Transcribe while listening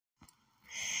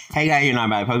Hey guys, you're not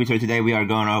about Pokemon. So today we are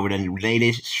going over the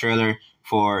latest trailer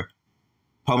for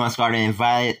Pokemon Scarlet and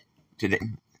Violet today,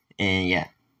 and yeah.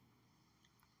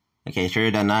 Okay,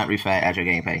 trailer does not reflect actual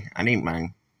gameplay. I think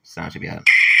my sound should be up.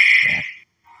 Yeah.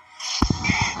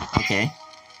 Okay.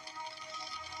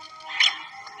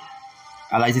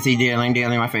 I like to see Dealing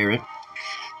my favorite.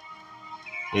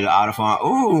 Little Autophone.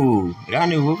 Ooh, we got a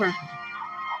new Wooper.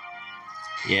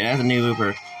 Yeah, that's a new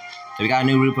Wooper. So we got a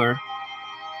new Wooper.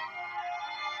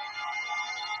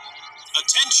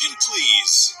 Attention,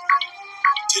 please.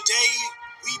 Today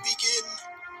we begin.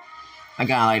 I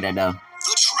kinda like that though.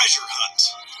 The treasure hunt.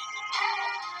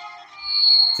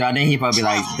 So I think he probably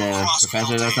like the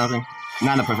professor or something.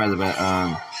 Not the professor, but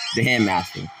the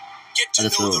headmaster. Get to know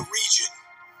the region.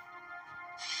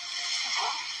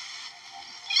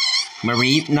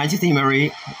 Marie, nice to see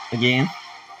Marie again.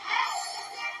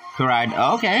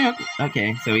 Karada,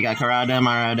 okay. So we got Karada,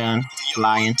 Marada,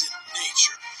 Lion,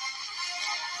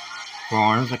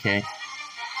 Forms, okay.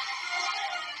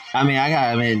 I mean, I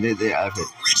gotta admit, the outfit.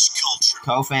 Rich culture.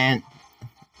 Co-fan.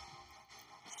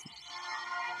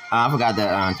 I forgot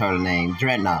the total name.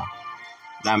 Dreadnought.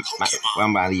 One of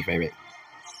my least favorite.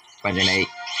 108.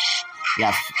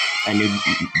 Got a new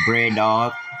bread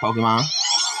dog Pokemon.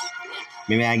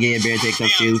 Maybe I get a bear take up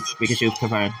shoe. We can shoot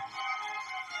confirm.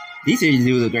 These series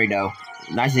do look great though.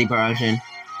 Nice to see production.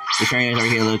 The trainers are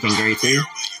here looking great too.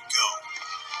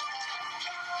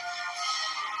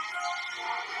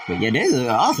 But yeah, they look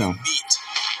awesome.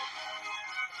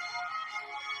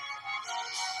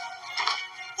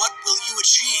 What will you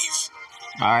achieve?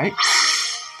 Alright.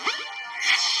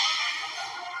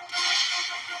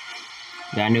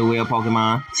 Got a new wheel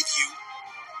Pokemon. With you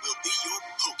will be your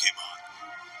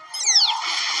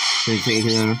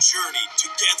Journey Pokemon.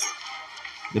 together.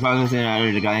 The Pokemon Center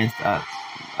are the guys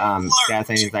got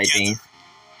things like things.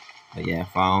 But yeah,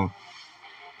 phone.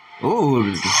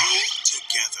 Ooh.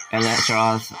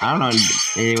 Electros. I don't know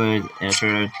if it was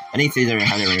Electro. I think Caesar and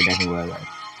Hunter definitely was.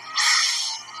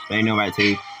 They know right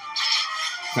too.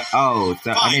 So,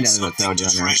 so I think that was a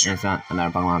soldier and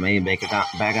another Pokemon. Maybe back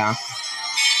on.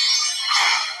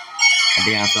 I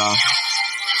think I saw.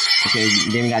 Okay,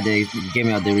 then we got the give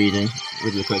me out the region,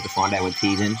 which is quick to find that with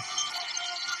teasing.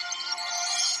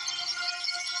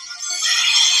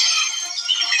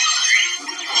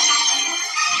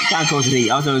 Kind of cool to see.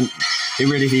 Also, you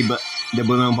really see, but the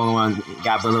balloon Pokemon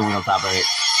got balloons on top of it.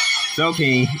 So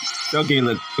keen look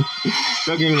ridiculous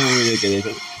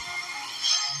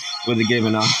with the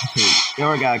giving off. They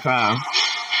already got a crown,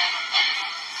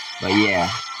 but yeah,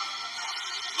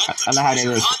 I like how they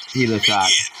look. He looks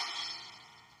shocked.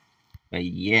 But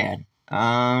yeah,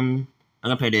 I'm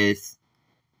gonna play this.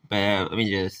 But let me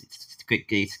just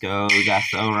quickly go. We got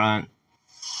So Run.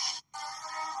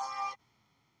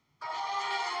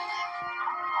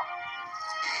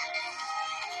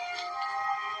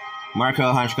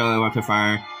 Marco, Hunchko, were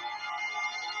confirmed.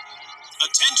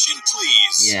 Attention,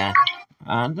 please. Yeah,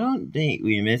 I don't think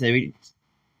we missed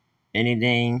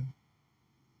anything.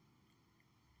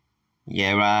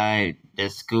 Yeah, right. The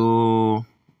school,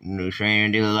 new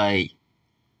trainer.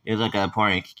 There's like an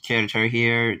important character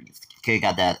here. Kid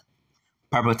got that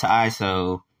purple tie,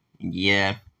 so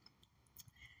yeah.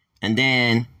 And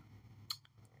then,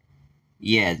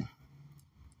 yeah.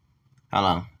 Hold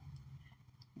on.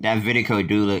 That video code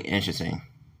do look interesting.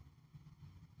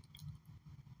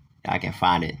 I can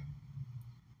find it.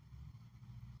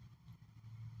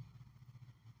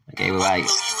 Okay, we're like.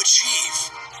 What will you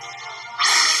achieve?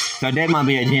 So that might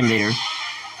be a gym leader.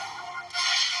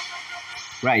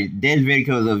 Right, this video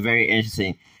code looks very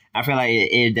interesting. I feel like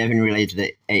it definitely relates to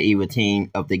the evil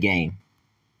team of the game.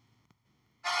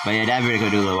 But yeah, that video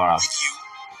code do look off. With you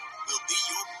will be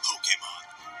your Pokemon.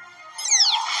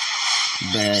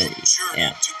 But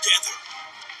yeah. Together.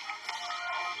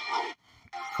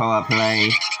 Co-op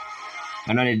play.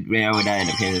 I know they ran over that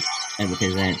in the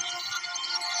present.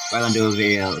 We're gonna do a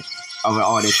video over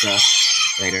all this stuff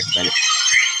later. But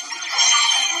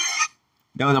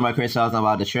those are my quick thoughts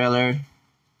about the trailer.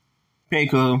 Pretty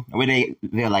cool. We did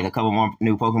feel like a couple more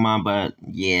new Pokemon, but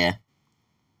yeah.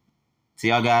 See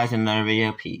y'all guys in another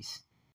video. Peace.